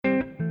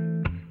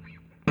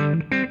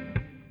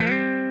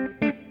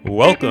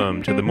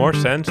Welcome to the More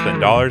Sense Than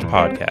Dollars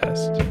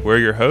podcast. We're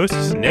your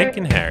hosts, Nick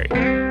and Harry.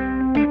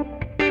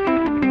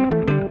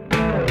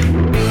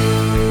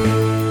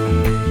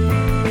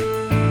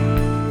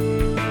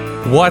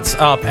 What's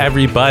up,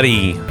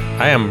 everybody?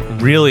 I am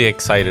really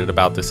excited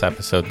about this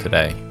episode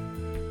today.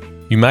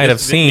 You might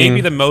have seen... Maybe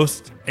the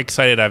most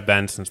excited I've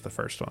been since the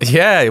first one.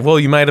 Yeah,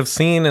 well, you might have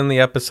seen in the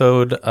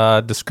episode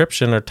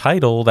description or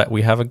title that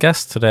we have a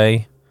guest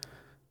today.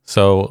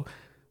 So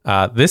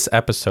this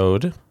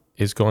episode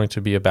is going to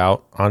be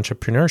about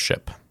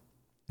entrepreneurship.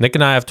 Nick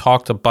and I have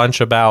talked a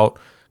bunch about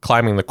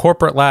climbing the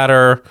corporate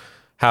ladder,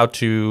 how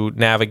to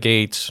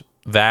navigate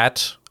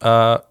that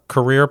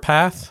career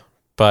path,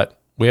 but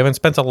we haven't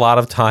spent a lot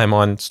of time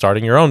on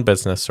starting your own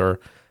business or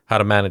how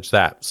to manage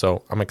that.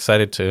 So I'm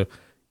excited to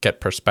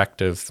get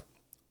perspective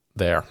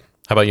there.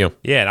 How about you?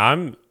 Yeah, and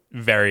I'm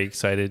very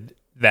excited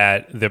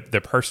that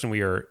the person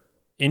we are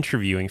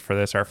interviewing for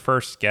this, our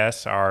first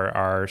guest,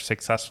 our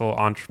successful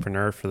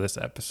entrepreneur for this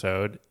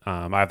episode.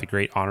 I have the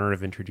great honor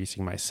of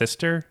introducing my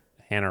sister,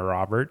 Hannah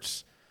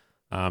Roberts,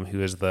 who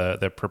is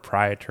the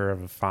proprietor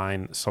of a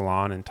fine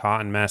salon in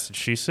Taunton,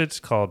 Massachusetts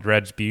called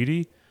Red's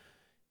Beauty.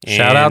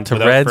 Shout out to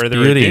Red's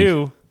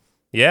Beauty.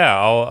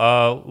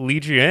 I'll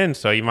lead you in.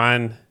 So you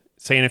mind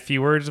saying a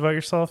few words about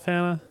yourself,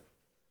 Hannah?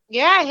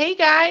 Yeah. Hey,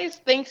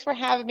 guys. Thanks for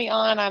having me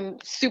on. I'm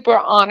super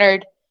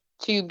honored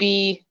to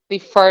be the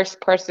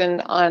first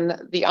person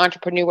on the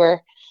Entrepreneur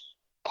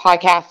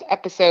podcast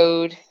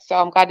episode. So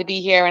I'm glad to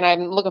be here, and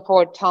I'm looking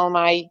forward to telling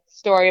my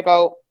story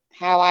about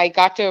how I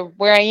got to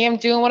where I am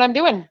doing what I'm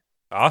doing.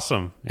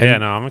 Awesome. Yeah,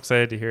 no, I'm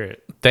excited to hear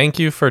it. Thank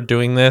you for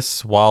doing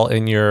this while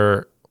in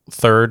your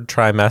third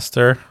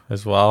trimester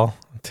as well,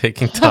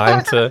 taking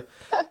time to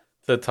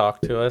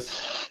talk to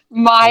us.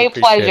 My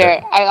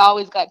pleasure. I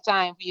always got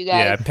time for you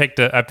guys. Yeah,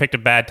 I picked a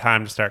bad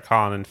time to start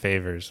calling in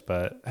favors,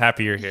 but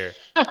happy you're here.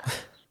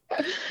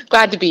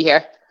 Glad to be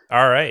here.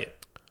 All right.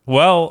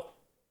 Well,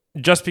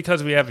 just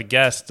because we have a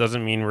guest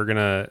doesn't mean we're going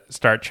to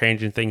start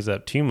changing things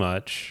up too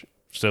much.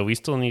 So we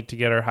still need to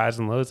get our highs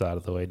and lows out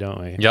of the way, don't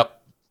we?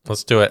 Yep.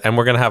 Let's do it. And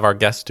we're going to have our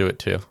guests do it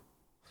too.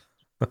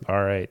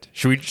 All right.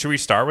 Should we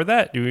start with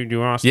that? Do you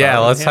want to start? Yeah,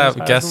 with let's Hannah's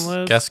have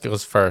highs guest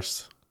goes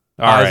first.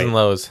 All highs right. and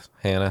lows,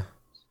 Hannah.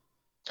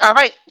 All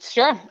right.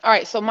 Sure. All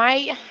right. So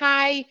my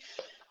high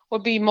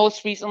would be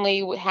most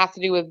recently would have to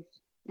do with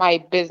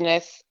my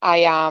business.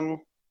 I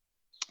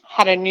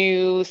had a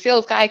new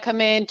sales guy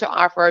come in to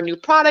offer a new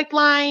product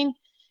line,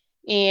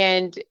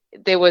 and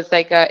there was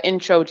like a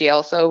intro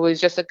deal. So it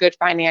was just a good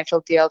financial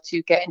deal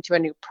to get into a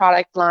new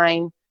product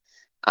line,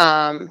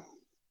 to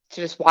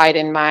just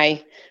widen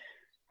my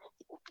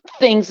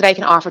things that I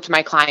can offer to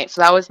my clients.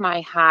 So that was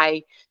my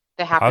high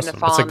that happened to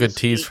fall. That's a good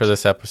tease for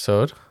this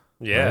episode.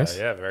 Yeah, Nice.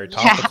 yeah, very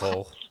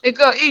topical. It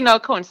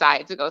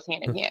coincides. It goes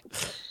hand in hand.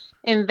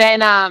 And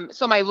then,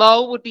 so my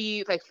low would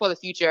be like for the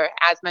future,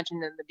 as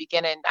mentioned in the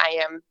beginning,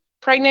 I am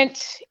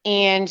pregnant,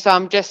 and so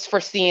I'm just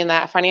foreseeing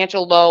that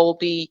financial low will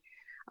be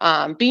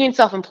being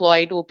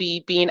self-employed, will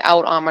be being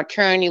out on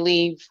maternity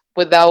leave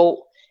without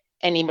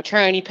any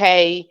maternity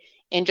pay,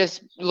 and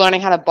just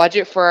learning how to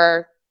budget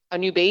for a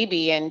new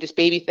baby and just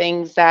baby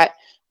things that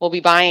we'll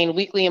be buying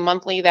weekly and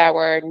monthly that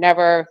were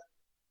never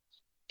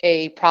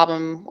a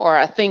problem or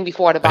a thing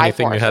before to buy.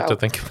 Anything you had to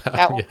think about.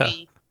 That will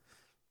be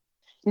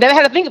never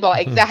had to think about.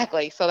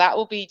 Exactly. So that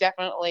will be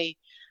definitely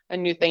a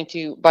new thing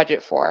to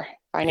budget for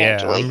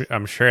financially. Yeah,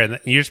 I'm sure. And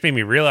you just made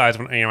me realize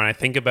when I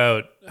think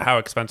about how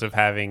expensive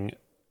having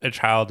a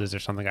child is or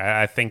something,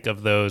 I think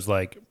of those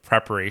like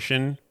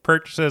preparation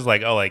purchases,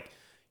 like, oh, like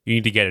you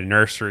need to get a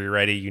nursery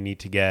ready, you need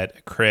to get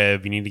a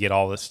crib, you need to get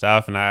all this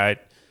stuff. And I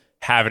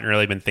haven't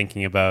really been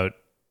thinking about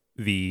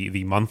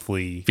the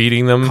monthly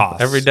feeding them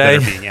costs every day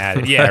that are being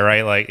added. Yeah,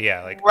 right. Like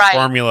right.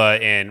 Formula,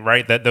 and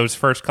right that those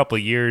first couple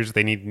of years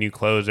they need new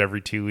clothes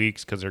every 2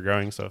 weeks because they're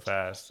growing so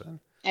fast. And,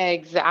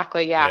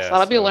 exactly. Yeah. So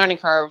that'll be a learning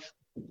curve.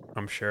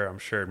 I'm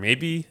sure.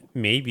 Maybe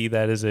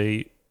that is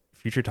a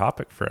future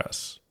topic for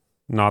us.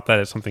 Not that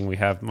it's something we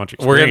have much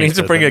experience. We're gonna need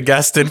to bring a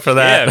guest in for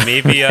that. Yeah,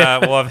 maybe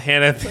we'll have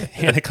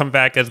Hannah come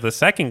back as the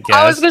second guest.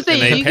 I was gonna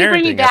say you can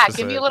bring me back. Episode.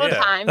 Give me a little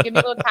time. Give me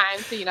a little time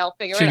to figure it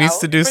out. She needs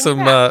to do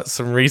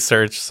some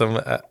research.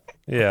 Let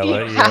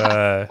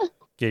you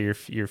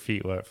get your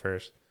feet wet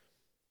first.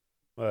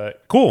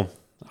 Cool,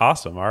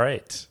 awesome. All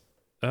right.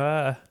 You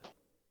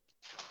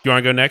want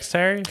to go next,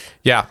 Harry?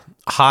 Yeah.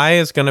 High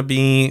is gonna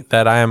be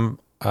that I am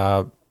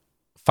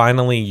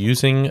finally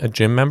using a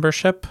gym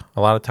membership.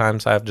 A lot of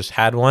times I've just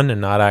had one and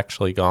not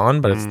actually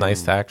gone, but it's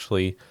nice to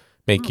actually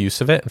make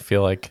use of it and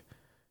feel like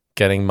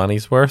getting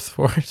money's worth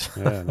for it.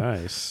 Yeah,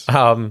 nice.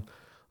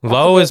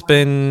 Low has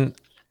been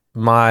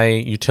my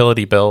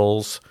utility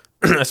bills,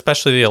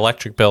 especially the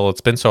electric bill.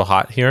 It's been so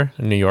hot here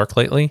in New York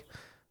lately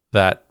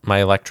that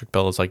my electric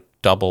bill is like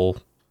double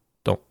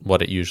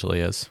what it usually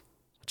is,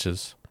 which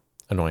is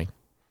annoying.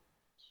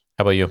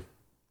 How about you?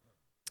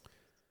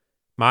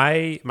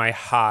 My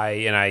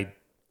high, and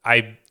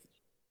I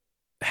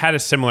had a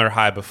similar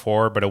high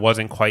before, but it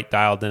wasn't quite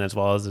dialed in as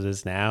well as it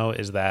is now,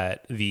 is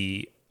that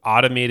the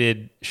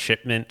automated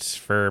shipments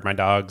for my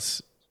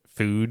dog's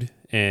food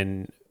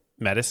in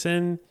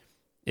medicine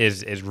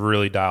is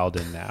really dialed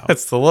in now.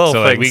 It's the little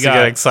So, things we to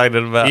get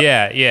excited about.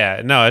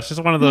 Yeah. No, it's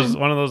just one of those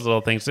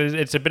little things.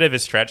 It's a bit of a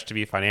stretch to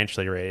be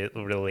financially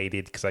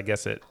related because I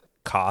guess it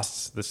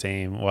costs the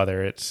same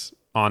whether it's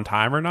on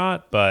time or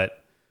not.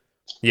 But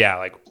yeah,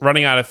 like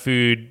running out of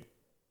food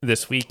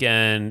this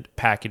weekend,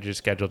 packages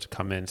scheduled to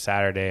come in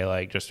Saturday,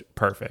 like just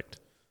perfect.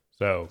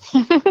 So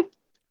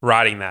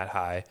riding that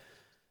high.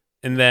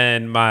 And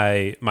then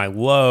my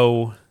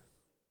low,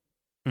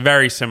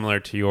 very similar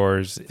to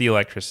yours, the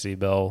electricity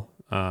bill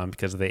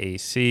because of the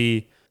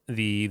AC.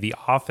 The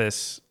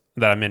office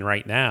that I'm in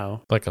right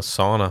now, Like a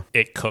sauna.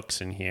 it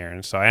cooks in here.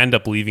 And so I end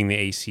up leaving the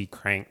AC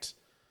cranked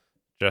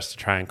just to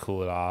try and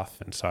cool it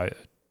off. And so it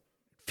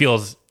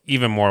feels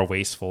even more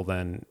wasteful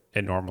than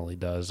it normally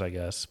does, I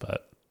guess.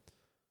 But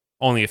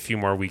only a few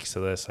more weeks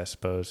of this, I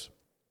suppose.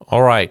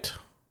 All right.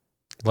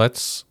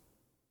 Let's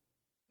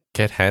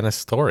get Hannah's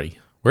story.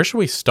 Where should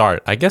we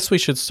start? I guess we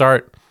should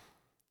start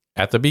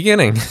at the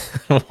beginning.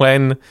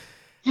 What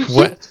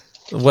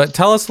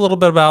tell us a little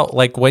bit about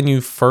like when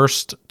you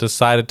first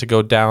decided to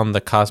go down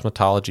the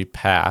cosmetology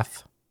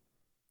path.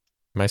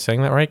 Am I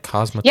saying that right?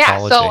 Cosmetology.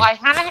 Yeah, so I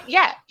had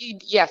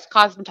yes,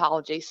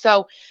 cosmetology.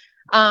 So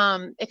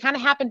it kind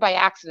of happened by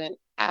accident.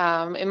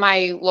 In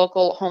my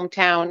local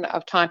hometown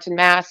of Taunton,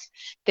 Mass,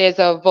 there's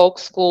a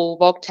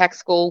Voc Tech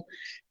school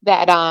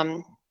that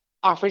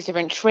offers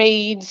different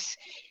trades.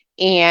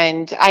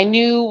 And I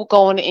knew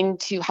going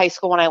into high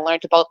school when I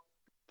learned about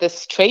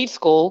this trade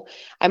school,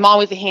 I'm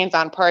always a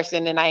hands-on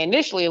person. And I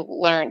initially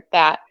learned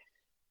that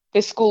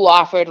this school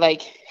offered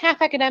like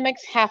half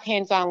academics, half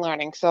hands-on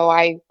learning. So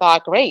I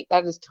thought, great,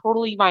 that is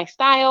totally my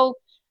style,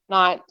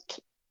 not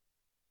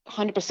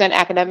 100%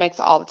 academics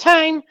all the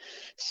time.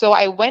 So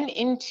I went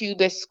into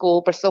this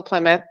school, Bristol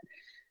Plymouth,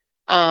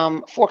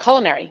 for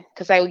culinary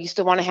because I used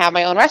to want to have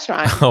my own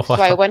restaurant. Oh, wow.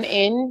 So I went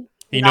in,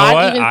 You know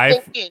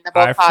what? thinking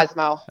about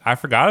Cosmo. I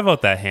forgot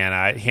about that,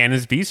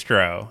 Hannah's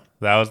Bistro.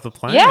 That was the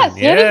plan. Yes,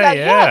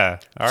 yeah.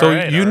 So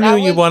you knew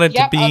you wanted to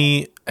yep,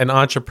 be an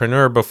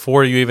entrepreneur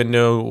before you even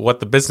knew what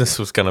the business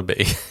was going to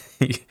be.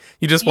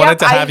 You just wanted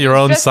to have your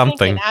own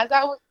something. As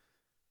I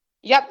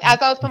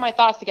was putting my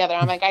thoughts together,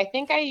 I'm like, I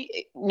think I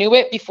knew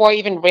it before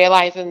even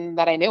realizing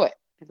that I knew it.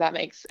 If that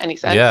makes any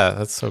sense. Yeah,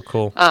 that's so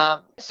cool.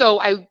 So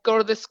I go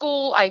to the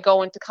school, I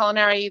go into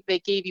culinary. They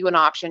gave you an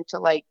option to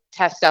like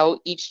test out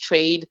each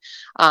trade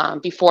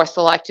before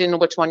selecting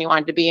which one you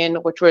wanted to be in,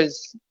 which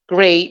was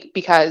great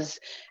because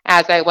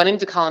as I went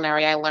into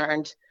culinary, I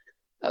learned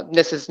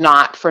this is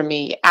not for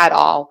me at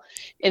all.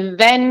 And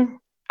then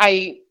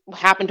I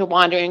happened to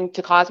wander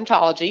into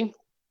cosmetology,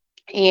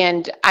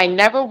 and I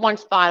never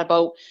once thought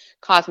about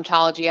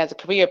cosmetology as a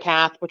career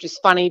path, which is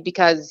funny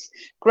because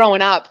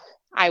growing up,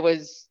 I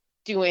was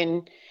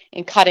doing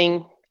and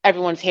cutting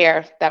everyone's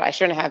hair that I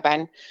shouldn't have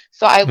been.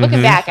 So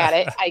looking back at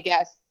it, I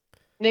guess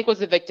Nick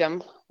was a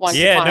victim.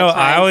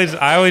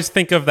 I always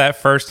think of that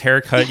first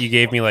haircut you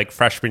gave me like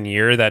freshman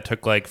year that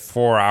took like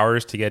 4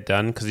 hours to get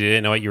done because you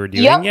didn't know what you were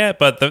doing yet.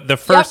 But the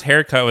first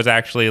haircut was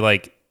actually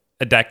like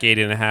a decade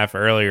and a half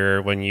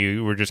earlier when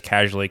you were just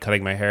casually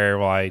cutting my hair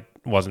while I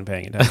wasn't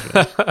paying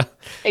attention.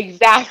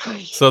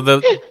 Exactly. So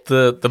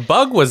the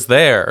bug was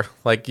there.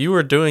 Like you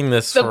were doing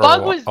this for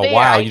a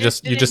while. You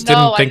just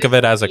didn't think of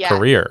it as a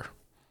career.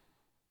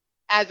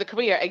 As a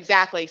career,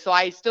 exactly. So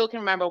I still can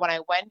remember when I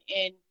went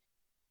in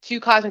to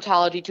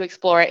cosmetology to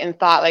explore it and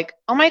thought like,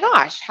 oh my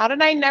gosh, how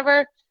did I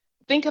never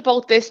think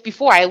about this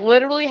before? I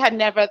literally had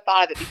never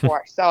thought of it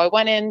before. So I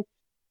went in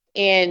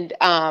and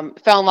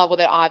fell in love with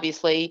it,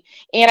 obviously.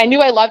 And I knew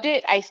I loved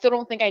it. I still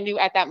don't think I knew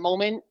at that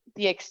moment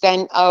the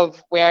extent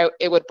of where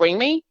it would bring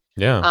me.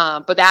 Yeah.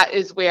 But that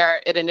is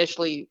where it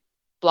initially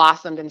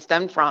blossomed and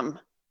stemmed from,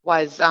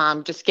 was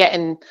just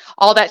getting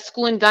all that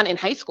schooling done in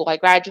high school. I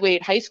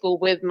graduated high school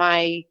with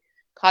my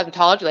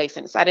cosmetology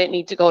license. I didn't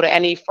need to go to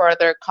any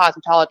further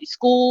cosmetology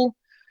school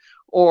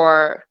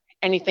or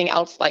anything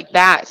else like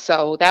that.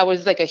 So that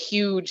was like a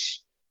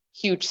huge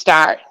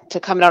start to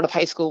coming out of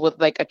high school with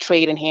like a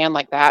trade in hand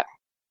like that.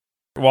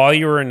 While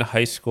you were in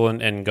high school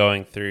and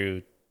going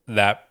through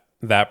that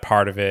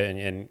part of it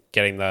and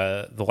getting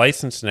the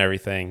license and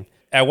everything,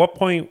 at what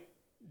point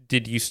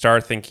did you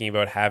start thinking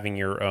about having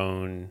your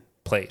own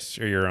place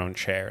or your own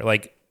chair?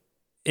 Like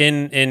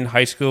in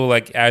high school,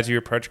 like as you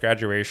approach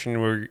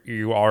graduation, were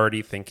you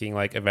already thinking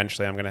like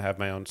eventually I'm going to have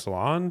my own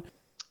salon?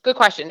 Good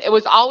question. It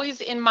was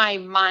always in my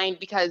mind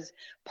because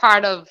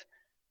part of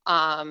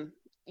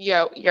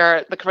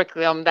the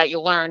curriculum that you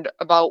learned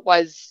about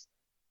was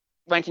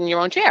renting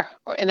your own chair,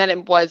 and then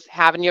it was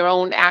having your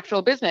own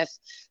actual business.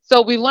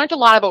 So we learned a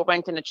lot about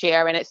renting a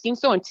chair, and it seemed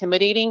so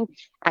intimidating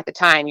at the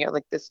time. You're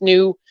like this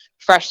new,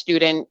 fresh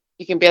student.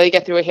 You can barely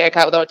get through a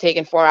haircut without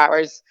taking 4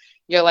 hours.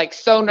 You're like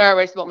so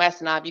nervous about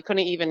messing up. You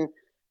couldn't even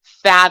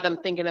fathom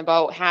thinking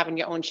about having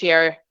your own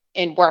chair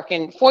and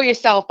working for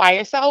yourself by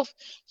yourself.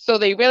 So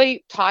they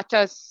really taught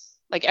us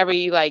like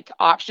every like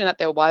option that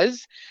there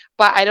was.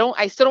 But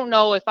I still don't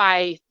know if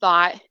I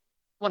thought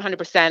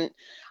 100%,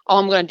 oh,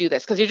 I'm going to do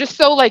this. Because you're just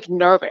so like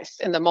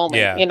nervous in the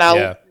moment,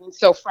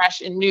 so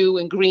fresh and new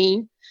and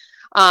green.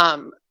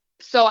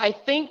 So I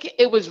think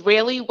it was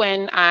really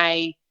when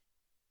I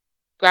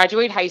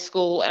graduated high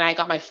school and I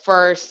got my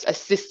first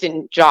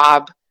assistant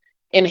job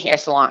in a hair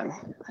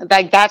salon.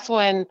 Like that's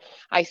when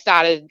I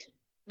started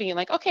being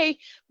like, okay,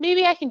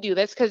 maybe I can do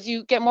this, because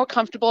you get more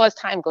comfortable as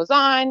time goes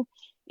on,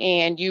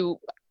 and you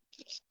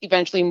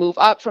eventually move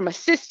up from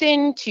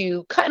assistant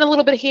to cutting a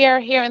little bit of hair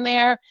here and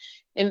there,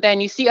 and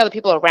then you see other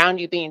people around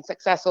you being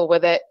successful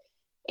with it.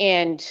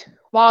 And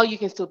while you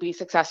can still be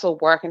successful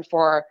working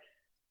for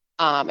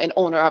an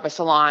owner of a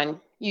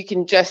salon, you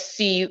can just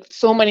see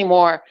so many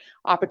more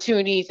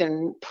opportunities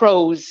and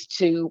pros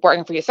to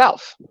working for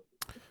yourself.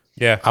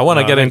 Yeah, I want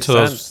to get makes into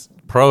sense. those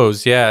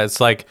pros. Yeah, it's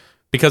like,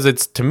 because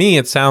it's, to me,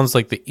 it sounds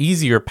like the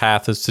easier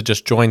path is to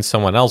just join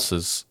someone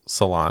else's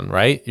salon,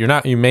 right?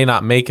 You may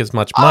not make as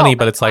much money,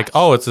 but it's like,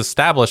 oh, it's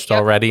established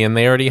already, and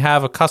they already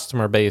have a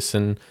customer base,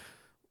 and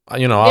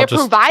they're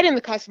providing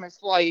the customers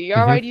for you. You're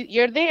already,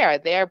 you're there.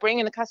 They're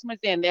bringing the customers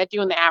in. They're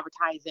doing the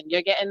advertising.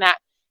 You're getting that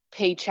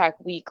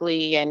paycheck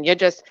weekly, and you're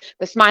just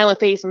the smiling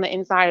face on the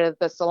inside of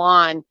the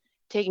salon,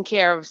 taking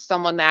care of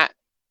someone that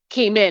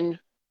came in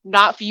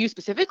not for you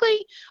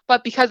specifically,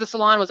 but because the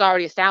salon was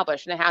already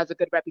established and it has a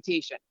good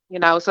reputation,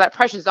 so that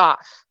pressure's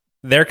off.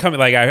 They're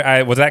coming. Like,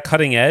 I was that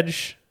cutting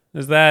edge.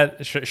 Is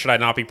that should I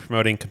not be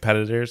promoting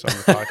competitors on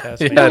the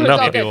podcast? Yeah, no.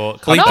 Maybe we'll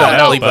Bleep that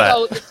out.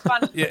 So it's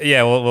funny.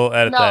 Yeah, we'll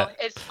edit that. No,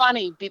 it's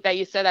funny that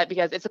you said that,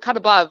 because it's a cut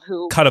above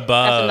who. Cut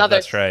above.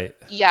 That's right.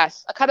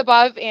 Yes, a cut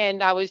above,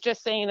 and I was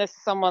just saying this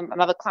to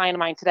another client of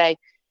mine today,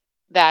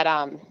 that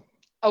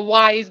a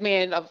wise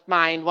man of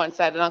mine once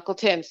said, and Uncle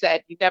Tim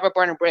said, "You never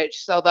burn a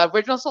bridge." So the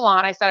original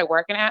salon I started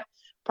working at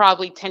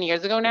probably 10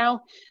 years ago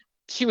now,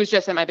 she was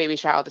just at my baby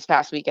shower this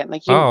past weekend.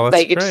 Like,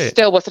 it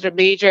still was such a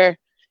major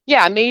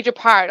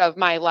part of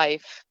my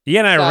life. Yeah,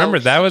 and I remember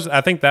I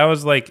think that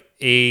was like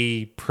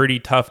a pretty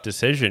tough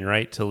decision,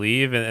 right, to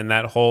leave, and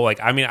that whole, like,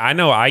 I mean, I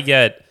know I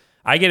get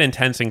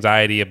intense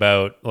anxiety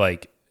about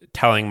like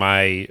telling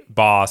my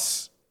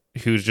boss,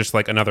 who's just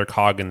like another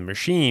cog in the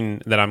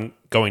machine, that I'm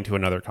going to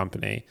another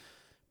company.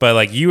 But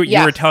like you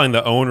were telling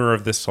the owner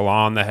of this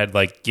salon that had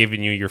like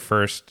given you your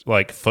first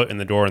like foot in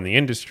the door in the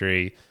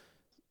industry,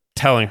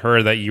 telling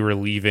her that you were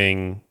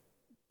leaving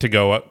to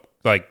go up,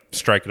 like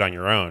strike it on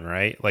your own,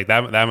 right? Like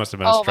that must have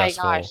been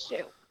stressful. Oh my gosh,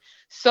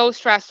 so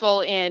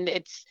stressful. And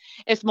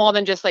it's more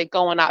than just like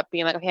going up,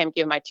 being like, okay, I'm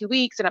giving my 2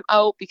 weeks and I'm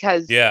out,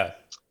 because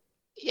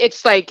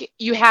it's like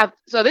you have,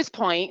 so at this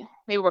point,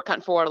 maybe we're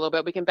cutting forward a little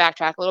bit, we can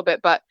backtrack a little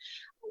bit, but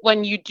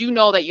when you do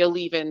know that you're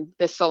leaving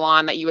this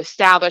salon that you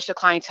established a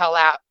clientele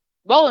at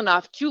well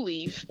enough to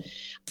leave,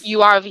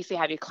 you obviously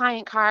have your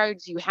client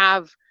cards, you're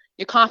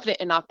confident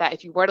enough that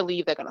if you were to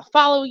leave, they're going to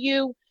follow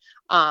you.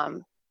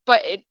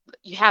 But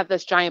you have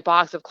this giant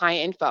box of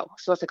client info.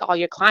 So it's like all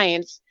your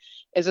clients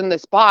is in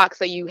this box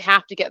that you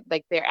have to get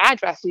like their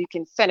address, so you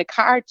can send a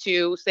card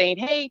to saying,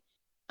 hey,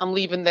 I'm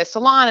leaving this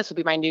salon. This will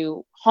be my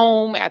new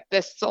home at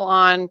this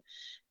salon,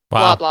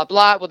 blah, blah,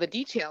 blah, with the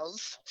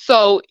details.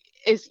 So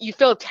you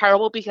feel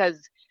terrible,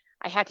 because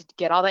I had to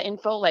get all that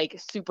info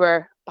like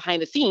super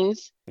behind the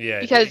scenes. Yeah,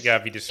 because you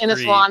gotta be discreet. In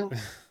the salon,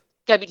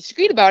 gotta be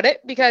discreet about it,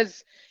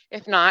 because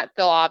if not,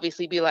 they'll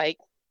obviously be like,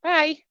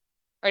 bye,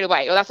 right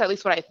away. Well, that's at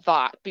least what I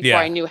thought before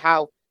I knew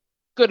how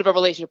good of a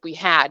relationship we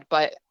had.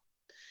 But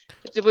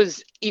it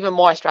was even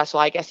more stressful,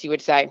 I guess you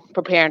would say,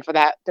 preparing for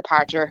that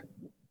departure.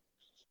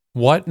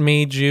 What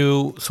made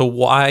you, so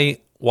why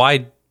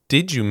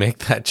did you make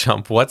that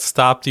jump? What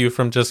stopped you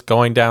from just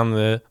going down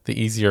the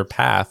easier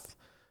path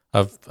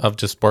of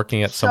just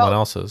working at someone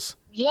else's?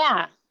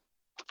 Yeah,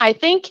 I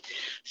think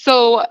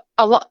so.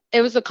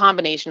 It was a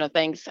combination of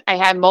things. I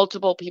had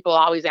multiple people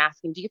always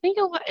asking, do you think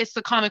it's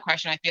a common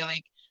question, I feel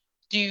like,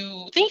 do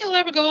you think you'll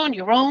ever go on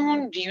your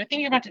own? Do you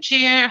think you're about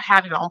to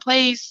have your own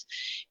place?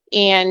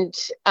 And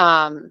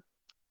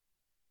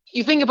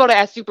you think about it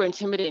as super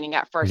intimidating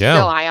at first.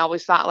 Still, I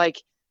always thought,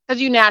 like, because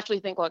you naturally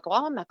think like,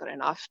 well, I'm not good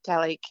enough to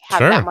like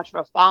have that much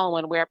of a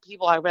following where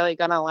people are really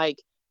gonna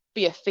like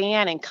be a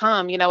fan and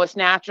come. It's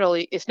natural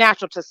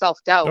to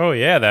self-doubt. Oh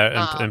yeah,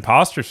 that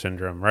imposter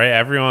syndrome, right?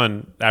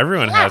 Everyone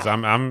has.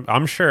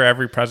 I'm sure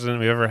every president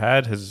we've ever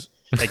had has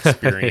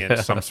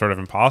experienced some sort of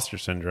imposter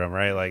syndrome,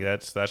 right? Like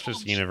that's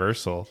just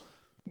universal.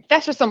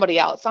 That's for somebody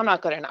else. I'm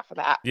not good enough for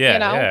that. Yeah,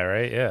 yeah,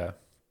 right, yeah.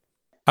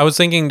 I was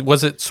thinking,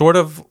 was it sort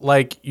of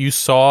like you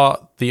saw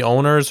the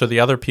owners or the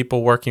other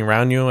people working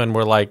around you and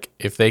were like,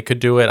 if they could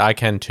do it, I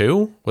can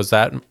too? Was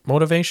that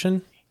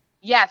motivation?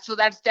 Yeah, so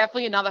that's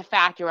definitely another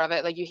factor of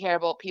it. Like you hear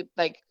about people,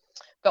 like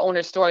the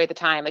owner's story at the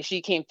time, like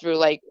she came through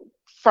like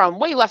from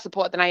way less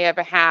support than I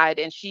ever had,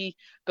 and she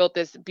built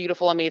this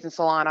beautiful, amazing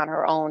salon on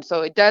her own.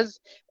 So that's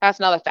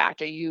another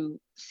factor. You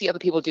see other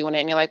people doing it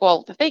and you're like,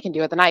 well, if they can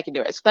do it, then I can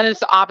do it. So then it's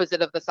the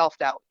opposite of the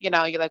self-doubt. You're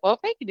like, well,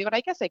 if they can do it,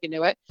 I guess I can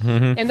do it.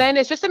 Mm-hmm. And then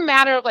it's just a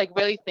matter of like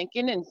really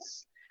thinking. And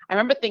I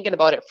remember thinking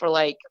about it for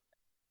like,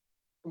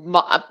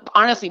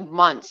 honestly,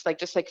 months, like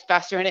just like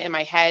festering it in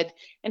my head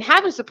and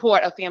having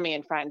support of family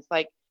and friends.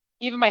 Like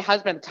even my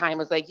husband at the time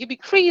was like, you'd be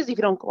crazy if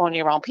you don't go on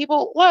your own.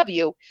 People love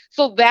you.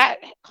 So that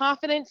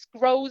confidence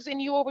grows in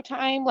you over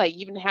time. Like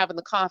even having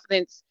the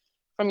confidence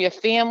from your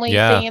family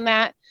Yeah. saying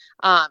that.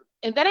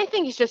 And then I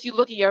think it's just you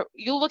look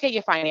at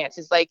your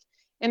finances. Like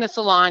in the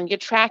salon, you're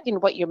tracking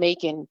what you're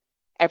making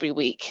every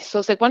week. So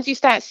it's like once you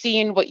start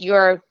seeing what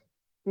you're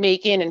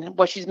making and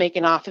what she's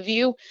making off of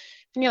you,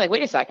 and you're like,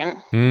 wait a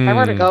second, if I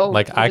were to go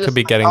like and I do could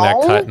this be on my getting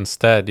that cut own,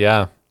 instead.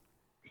 Yeah.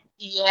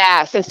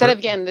 yes, instead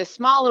of getting this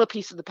small little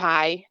piece of the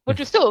pie, which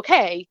is still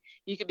okay,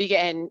 you could be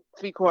getting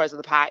 3/4 of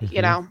the pie,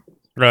 you know?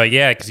 Right.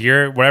 Yeah. Because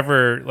you're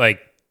whatever, like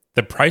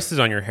the prices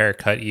on your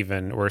haircut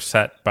even were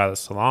set by the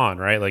salon,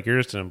 right? Like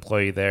you're just an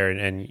employee there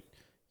and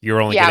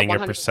you're only getting a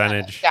 100%,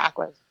 percentage.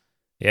 exactly.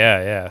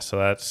 Yeah. Yeah. So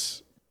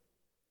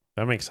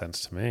that makes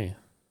sense to me.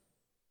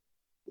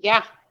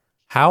 Yeah.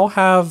 How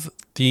have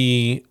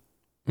the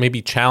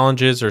maybe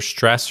challenges or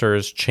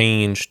stressors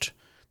changed?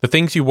 The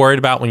things you worried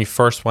about when you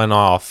first went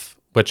off,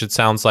 which it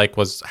sounds like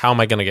was how am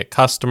I going to get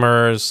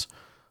customers?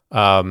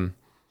 How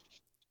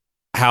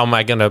am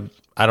I going to,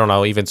 I don't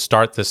know, even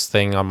start this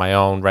thing on my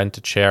own, rent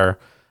a chair?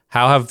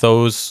 How have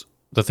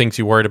the things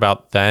you worried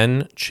about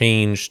then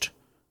changed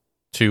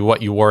to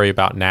what you worry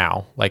about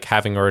now, like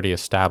having already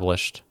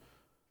established?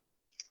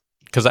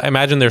 Because I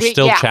imagine there's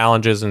still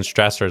challenges and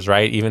stressors,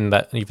 right? Even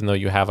though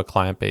you have a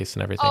client base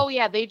and everything. Oh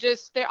yeah,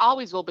 there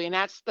always will be, and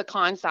that's the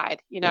con side.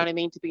 You know what I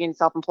mean? To being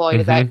self-employed,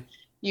 is that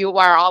you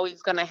are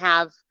always going to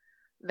have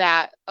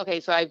that. Okay,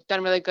 so I've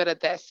done really good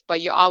at this,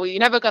 but you're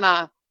never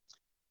gonna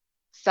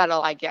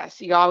settle. I guess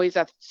you always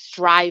are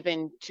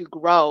striving to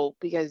grow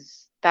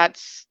because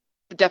that's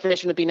the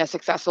definition of being a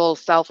successful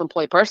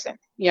self-employed person.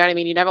 You know what I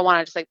mean? You never want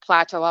to just like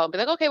plateau out and be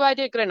like, okay, well I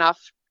did good enough.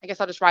 I guess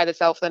I'll just ride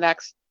this out for the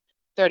next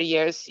 30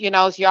 years, you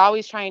know? So you're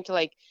always trying to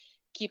like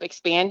keep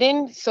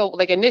expanding. So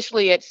like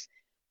initially it's,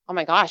 oh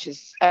my gosh,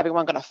 is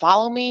everyone going to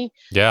follow me?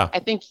 Yeah. I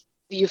think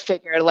you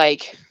figure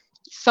like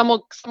some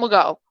will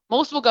go,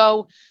 most will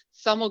go,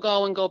 some will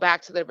go and go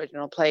back to the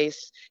original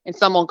place, and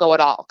some won't go at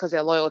all because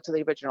they're loyal to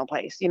the original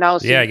place, you know?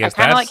 So yeah, I guess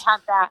kind of like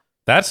have that.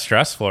 That's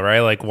stressful,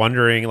 right? Like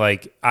wondering,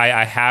 like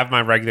I have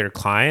my regular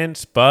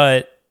clients,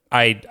 but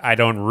I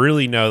don't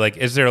really know, like,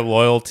 is there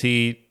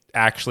loyalty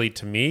actually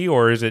to me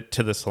or is it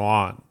to the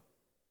salon?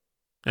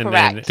 And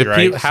correct.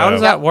 then, how does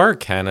that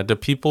work, Hannah? Do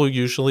people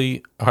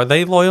usually, are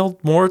they loyal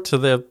more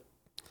to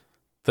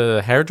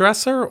the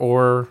hairdresser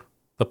or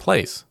the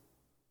place?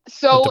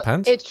 So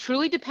it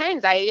truly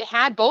depends. I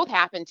had both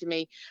happen to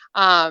me.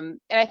 And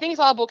I think it's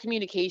all about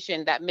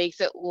communication that makes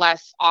it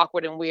less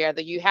awkward and weird.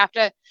 That you have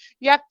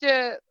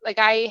to, like,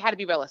 I had to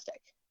be realistic.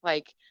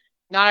 Like,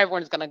 not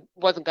everyone's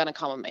wasn't gonna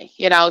come with me,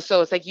 you know?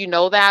 So it's like, you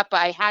know that,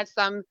 but I had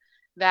some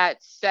that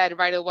said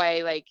right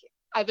away, like,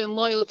 I've been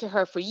loyal to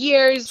her for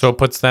years. So it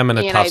puts them in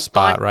a tough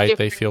spot, right?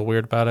 They feel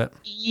weird about it.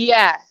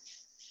 Yes,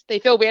 they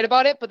feel weird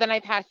about it. But then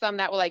I've had some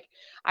that were like,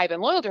 I've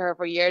been loyal to her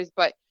for years,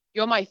 but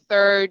you're my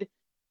third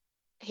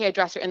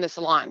hairdresser in the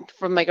salon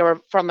from like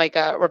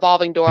a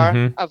revolving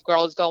door of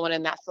girls going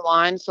in that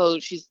salon. So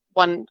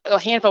a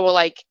handful were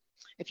like,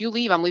 if you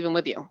leave, I'm leaving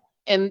with you.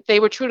 And they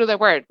were true to their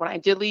word. When I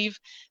did leave,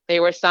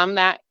 there were some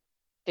that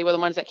they were the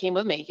ones that came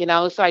with me, you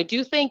know? So I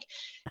do think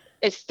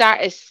it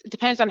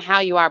depends on how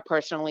you are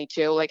personally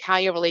too, like how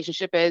your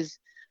relationship is.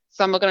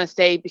 Some are going to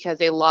stay because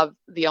they love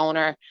the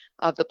owner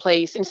of the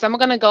place, and some are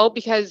going to go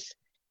because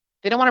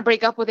they don't want to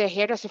break up with their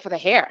hairdresser for the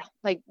hair.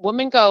 Like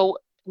women go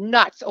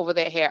nuts over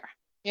their hair,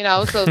 you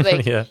know? So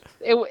like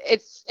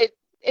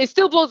it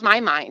still blows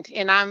my mind.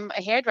 And I'm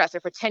a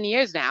hairdresser for 10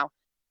 years now.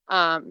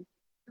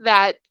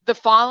 That the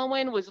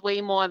following was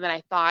way more than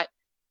I thought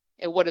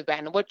it would have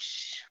been,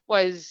 which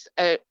was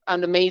an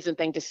amazing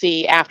thing to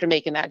see after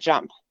making that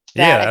jump.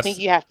 I think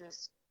you have to.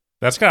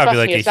 That's gotta be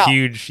like yourself.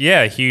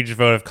 a huge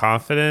vote of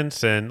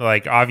confidence, and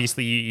like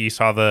obviously you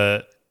saw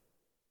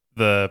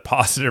the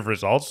positive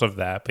results of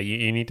that, but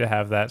you need to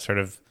have that sort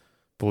of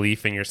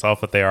belief in yourself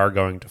that they are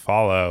going to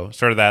follow,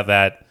 sort of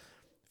that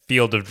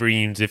field of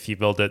dreams. If you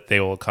build it, they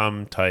will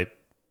come type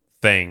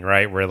thing,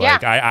 right? Where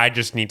like I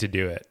just need to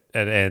do it,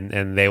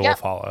 and they will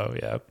follow.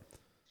 Yeah,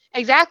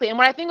 exactly. And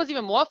what I think was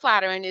even more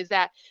flattering is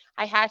that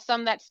I had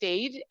some that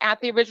stayed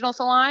at the original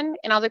salon,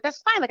 and I was like,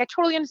 that's fine. Like, I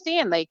totally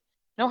understand. Like,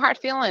 no hard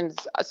feelings.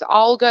 It's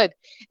all good.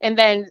 And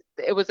then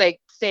it was like,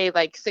 say,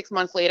 like 6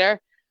 months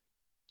later,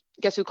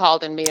 guess who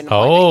called and made an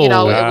appointment? You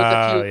know, it was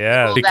a few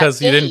people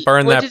because you didn't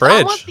burn that bridge.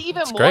 Almost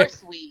even more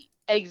sweet.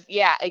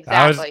 Yeah,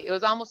 exactly. It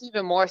was almost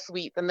even more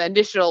sweet than the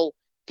initial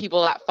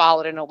people that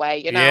followed in a way,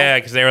 you know? Yeah,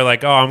 because they were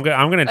like, oh, I'm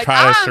going to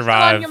try to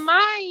survive. On your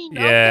mind.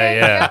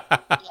 Yeah.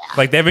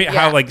 Like they've been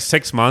how like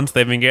 6 months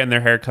they've been getting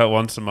their hair cut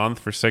once a month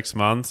for 6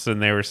 months,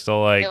 and they were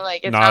still like,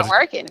 it's not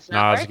working. It's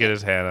not as good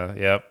as Hannah.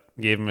 Yep,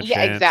 gave him a chance.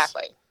 Yeah,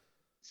 exactly.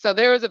 So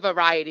there was a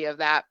variety of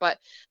that, but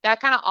that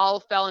kind of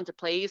all fell into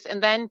place.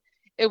 And then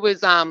it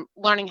was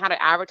learning how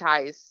to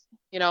advertise,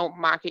 you know,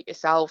 market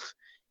yourself.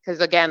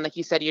 Because again, like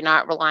you said, you're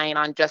not relying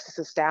on just this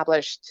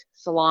established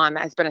salon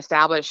that has been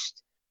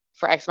established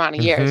for X amount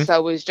of years. So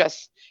it was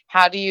just,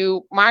 how do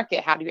you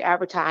market? How do you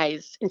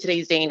advertise in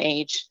today's day and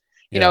age?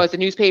 You know, is the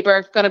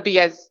newspaper going to be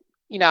as,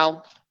 you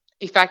know,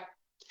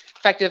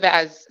 effective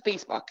as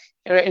Facebook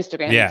or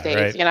Instagram these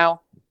days, you know?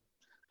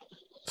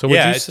 So I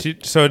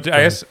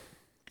guess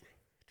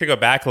to go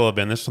back a little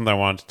bit, and this is something I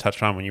wanted to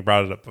touch on when you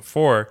brought it up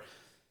before,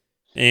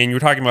 and you were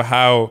talking about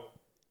how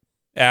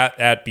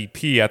at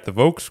BP, at the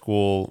Voc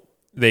School,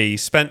 they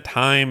spent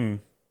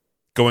time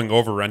going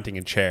over renting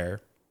a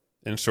chair,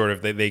 and sort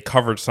of they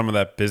covered some of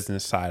that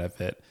business side of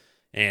it.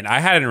 And I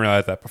hadn't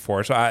realized that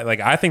before. So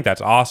I think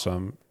that's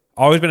awesome.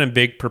 Always been a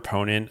big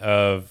proponent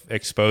of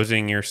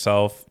exposing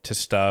yourself to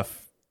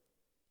stuff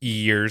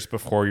years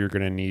before you're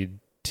going to need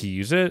to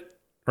use it,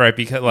 right?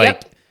 Because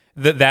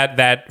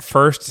that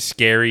first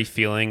scary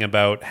feeling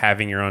about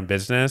having your own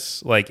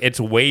business, like it's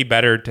way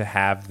better to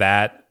have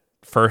that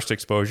first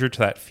exposure to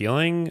that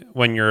feeling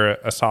when you're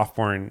a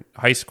sophomore in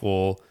high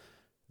school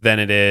than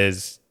it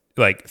is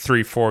like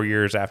 3-4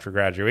 years after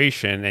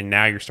graduation, and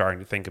now you're starting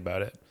to think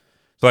about it.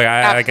 So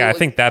I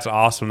think that's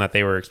awesome that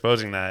they were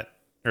exposing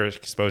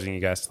you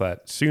guys to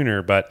that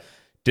sooner. But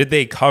did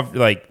they cover,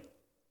 like,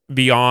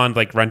 beyond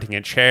like renting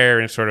a chair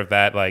and sort of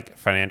that like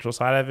financial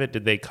side of it,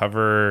 did they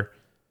cover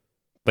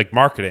like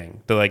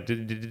marketing?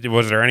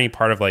 Was there any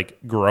part of like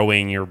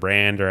growing your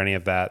brand or any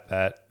of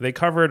that they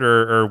covered,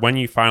 or when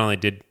you finally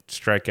did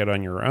strike out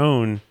on your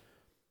own,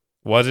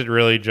 was it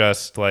really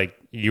just like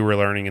you were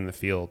learning in the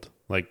field,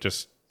 like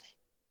just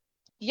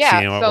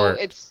seeing what so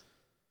worked?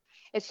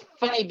 it's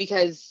funny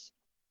because,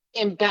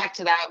 and back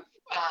to that,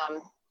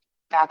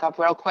 back up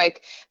real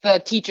quick, the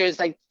teachers,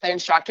 like the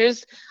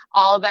instructors,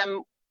 all of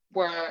them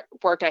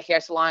worked at hair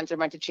salons and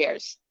rented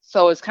chairs.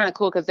 So it's kind of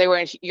cool because they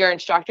were your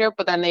instructor,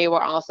 but then they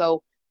were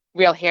also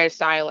real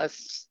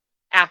hairstylists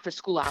after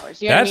school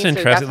hours. You know That's what I mean?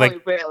 interesting.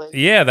 So that's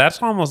yeah,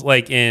 that's almost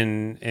like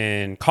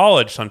in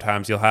college.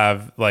 Sometimes you'll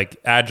have like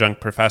adjunct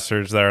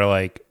professors that are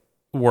like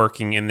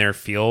working in their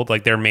field.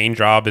 Like their main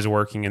job is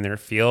working in their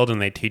field,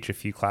 and they teach a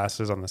few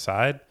classes on the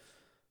side.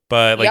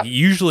 But like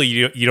usually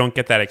you don't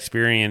get that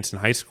experience in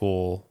high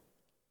school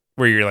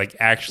where you're like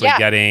actually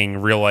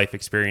getting real life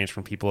experience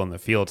from people in the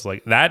field. So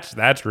like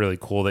that's really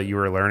cool that you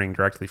were learning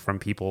directly from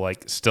people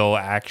like still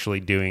actually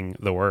doing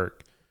the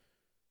work.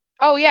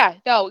 Oh yeah,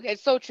 no,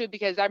 it's so true,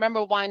 because I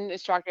remember one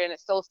instructor, and it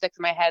still sticks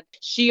in my head.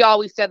 She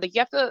always said, like,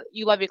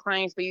 you love your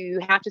clients, but you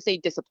have to stay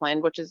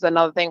disciplined, which is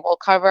another thing we'll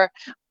cover.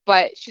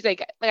 But she's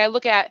like I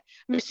look at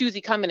Miss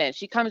Susie coming in.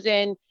 She comes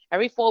in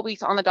every 4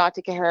 weeks on the dot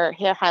to get her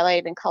hair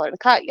highlighted and colored and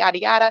cut,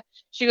 yada yada.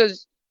 She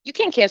goes, you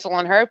can't cancel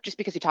on her just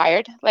because you're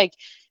tired. Like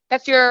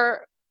that's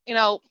your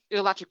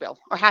electric bill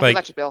or half your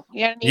electric bill.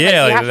 You know what I mean?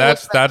 Yeah,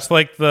 like that's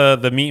like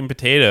the meat and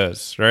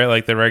potatoes, right?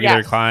 Like the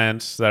regular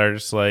clients that are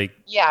just like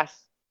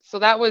So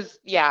that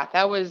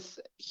was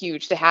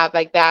huge to have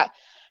like that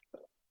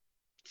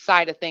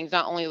side of things,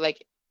 not only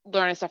like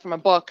learning stuff from a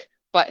book,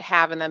 but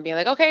having them being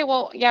like, okay,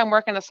 well, yeah, I'm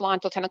working a salon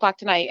till 10 o'clock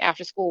tonight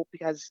after school,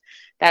 because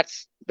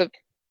that's the,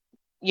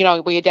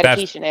 where your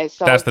dedication is.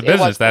 So that's the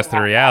business. That's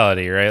the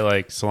reality, right?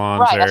 Like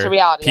salons that's the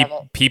reality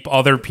of it.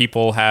 Other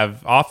people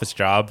have office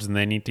jobs and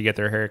they need to get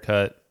their hair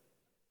cut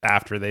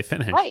after they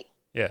finish. Right.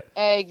 Yeah.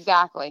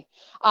 Exactly.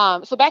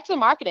 So back to the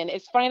marketing.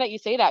 It's funny that you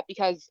say that,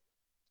 because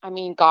I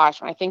mean,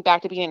 gosh, when I think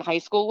back to being in high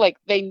school, like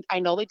I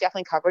know they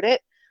definitely covered it,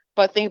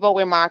 but think about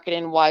where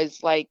marketing was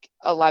like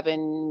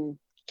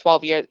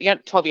 12 years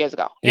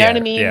ago. You know what I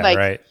mean? Yeah, like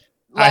right.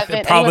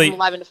 11, probably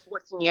 11 to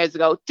 14 years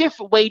ago.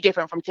 Way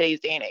different from today's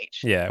day and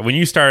age. Yeah. When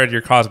you started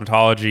your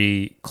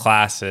cosmetology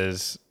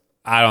classes,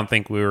 I don't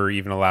think we were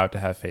even allowed to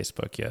have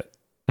Facebook yet.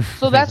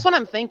 So that's what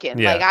I'm thinking.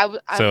 Yeah.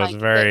 Like so like,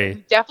 it's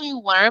very definitely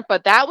learned,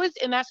 but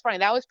that's funny.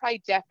 That was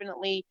probably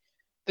definitely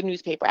the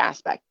newspaper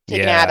aspect,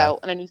 taking an ad out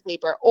in a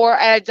newspaper or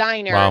at a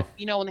diner. Wow.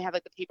 When they have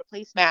like the paper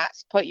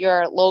placemats, put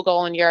your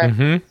logo and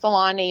your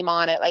salon name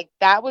on it. Like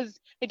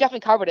they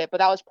definitely covered it, but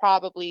that was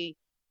probably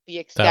the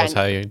extent. That was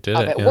how you did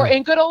it. Or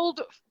in good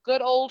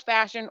old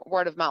fashioned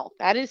word of mouth.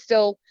 That is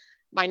still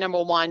my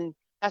number one.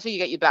 That's where you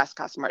get your best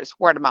customers,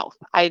 word of mouth.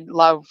 I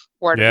love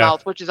word of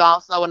mouth, which is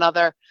also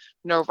another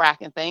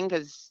nerve-wracking thing,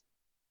 because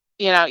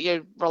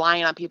you're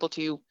relying on people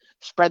to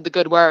spread the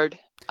good word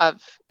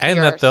of and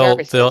your that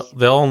services.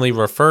 they'll only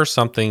refer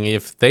something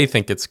if they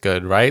think it's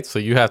good, right? So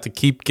you have to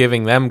keep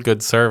giving them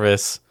good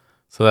service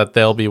so that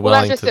they'll be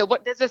willing to.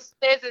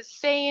 There's a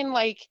saying,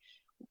 like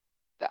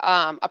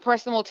a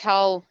person will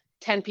tell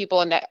 10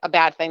 people a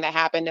bad thing that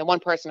happened, and one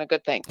person a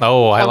good thing.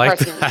 Oh, I like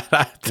that.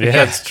 I think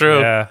that's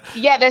true.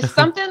 Yeah, there's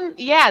something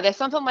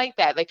like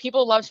that. Like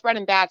people love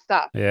spreading bad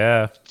stuff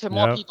to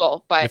more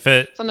people, but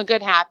if something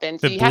good happens,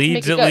 so you have to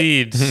make it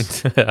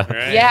leads.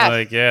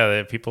 Right?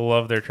 Yeah. People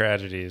love their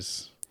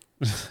tragedies.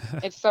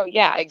 It's so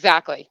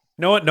exactly.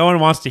 No one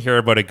wants to hear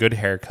about a good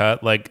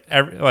haircut.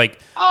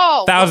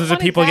 Thousands of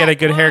people get a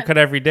good haircut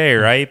every day,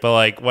 right? But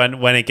like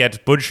when it gets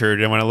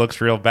butchered and when it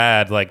looks real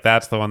bad, like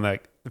that's the one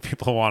that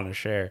people want to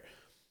share.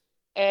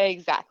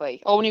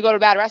 Exactly. Or when you go to a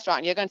bad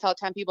restaurant, you're going to tell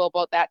 10 people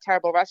about that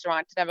terrible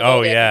restaurant to never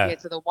go there compared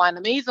to the one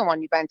amazing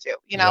one you've been to.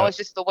 It's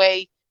just the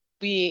way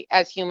we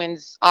as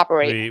humans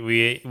operate.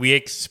 We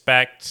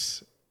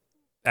expect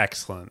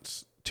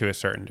excellence to a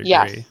certain degree.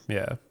 Yes.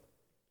 Yeah.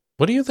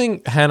 What do you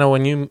think, Hannah,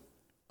 when you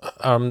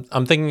I'm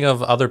thinking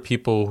of other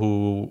people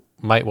who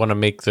might want to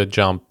make the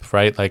jump,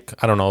 right? Like,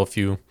 I don't know if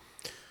you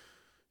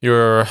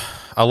you're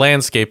a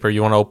landscaper,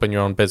 you want to open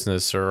your own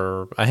business,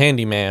 or a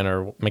handyman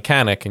or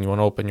mechanic and you want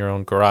to open your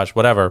own garage,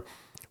 whatever.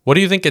 What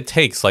do you think it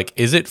takes? Like,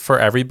 is it for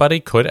everybody?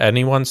 Could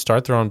anyone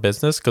start their own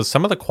business? Because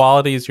some of the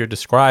qualities you're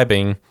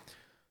describing,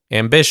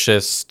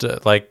 ambitious,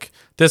 like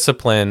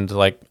disciplined,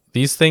 like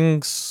these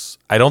things,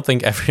 I don't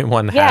think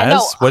everyone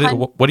has.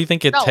 No, what do you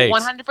think it takes?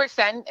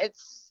 100%.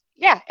 It's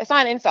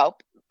not an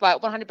insult,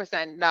 but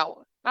 100%,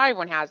 no. Not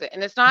everyone has it.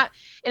 And it's not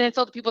an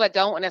insult to people that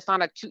don't, and it's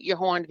not a toot your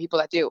horn to people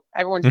that do.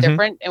 Everyone's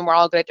different, and we're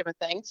all good at different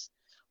things.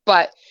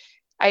 But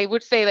I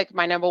would say, like,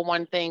 my number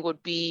one thing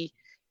would be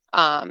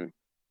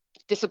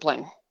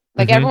discipline.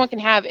 Like, everyone can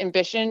have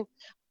ambition,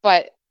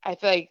 but I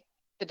feel like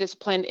the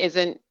discipline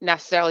isn't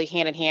necessarily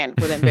hand in hand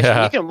with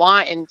ambition. You can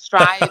want and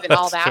strive and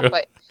all that,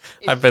 but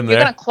I've been you're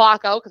there. going to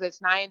clock out because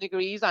it's 9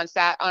 degrees on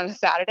a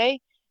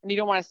Saturday, and you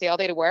don't want to stay all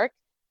day to work,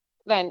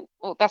 then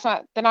they're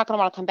not going to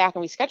want to come back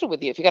and reschedule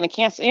with you. If you're going to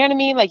cancel, you know what I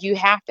mean? Like, you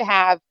have to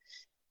have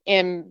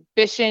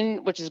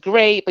ambition, which is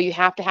great, but you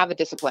have to have the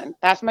discipline.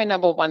 That's my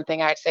number one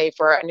thing I'd say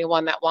for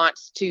anyone that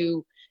wants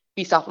to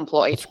be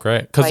self-employed. That's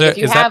great. Because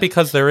is that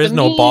because there is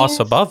no boss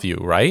above you,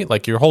 right?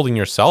 Like, you're holding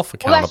yourself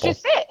accountable. Well,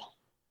 that's just it.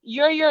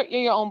 You're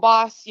your own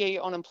boss. You're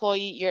your own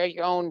employee. You're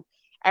your own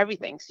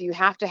everything. So you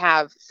have to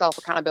have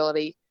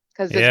self-accountability,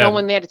 because there's no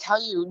one there to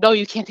tell you, no,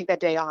 you can't take that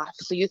day off.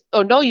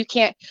 No, you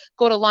can't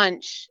go to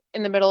lunch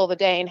in the middle of the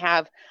day and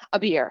have a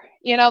beer.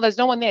 You know, there's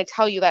no one there to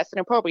tell you that's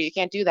inappropriate. You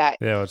can't do that.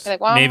 Yeah, it's like,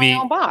 well, I'm my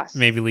own boss.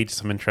 Maybe lead to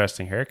some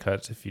interesting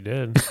haircuts if you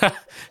did.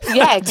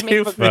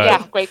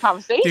 Great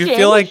conversation. Do you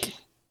feel like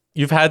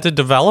you've had to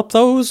develop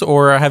those,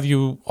 or have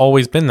you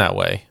always been that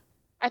way?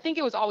 I think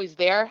it was always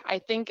there. I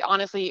think,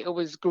 honestly, it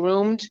was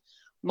groomed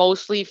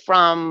mostly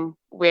from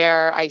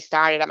where I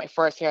started at my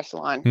first hair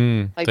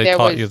salon. Like, they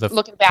taught you the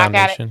looking back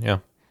foundation, at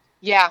it.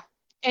 Yeah.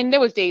 And there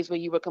was days where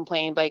you would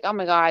complain, like, oh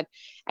my God,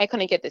 I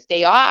couldn't get this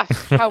day off.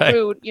 How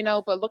rude, you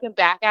know, but looking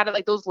back at it,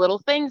 like those little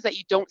things that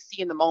you don't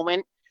see in the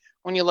moment,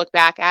 when you look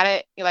back at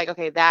it, you're like,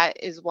 okay,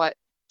 that is what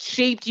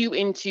shaped you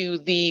into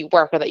the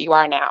worker that you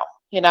are now.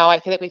 You know, I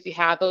feel like if you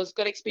have those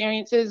good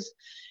experiences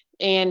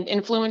and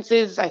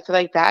influences, I feel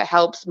like that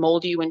helps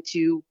mold you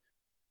into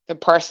the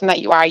person that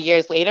you are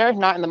years later.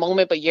 Not in the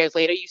moment, but years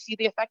later, you see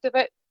the effect of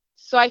it.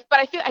 So I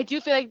do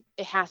feel like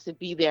it has to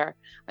be there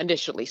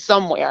initially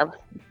somewhere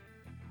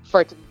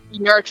for it to be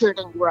nurtured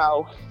and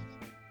grow.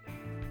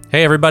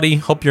 Hey everybody,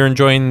 hope you're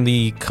enjoying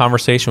the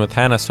conversation with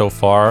Hannah so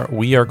far.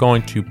 We are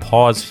going to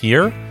pause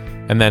here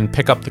and then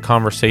pick up the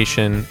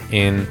conversation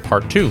in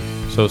part 2.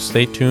 So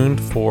stay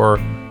tuned for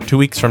 2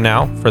 weeks from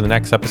now for the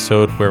next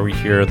episode, where we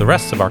hear the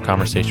rest of our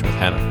conversation with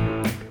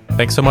Hannah.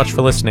 Thanks so much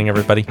for listening,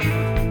 everybody.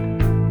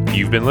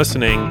 You've been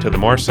listening to the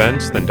More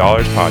Sense Than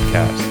Dollars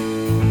podcast.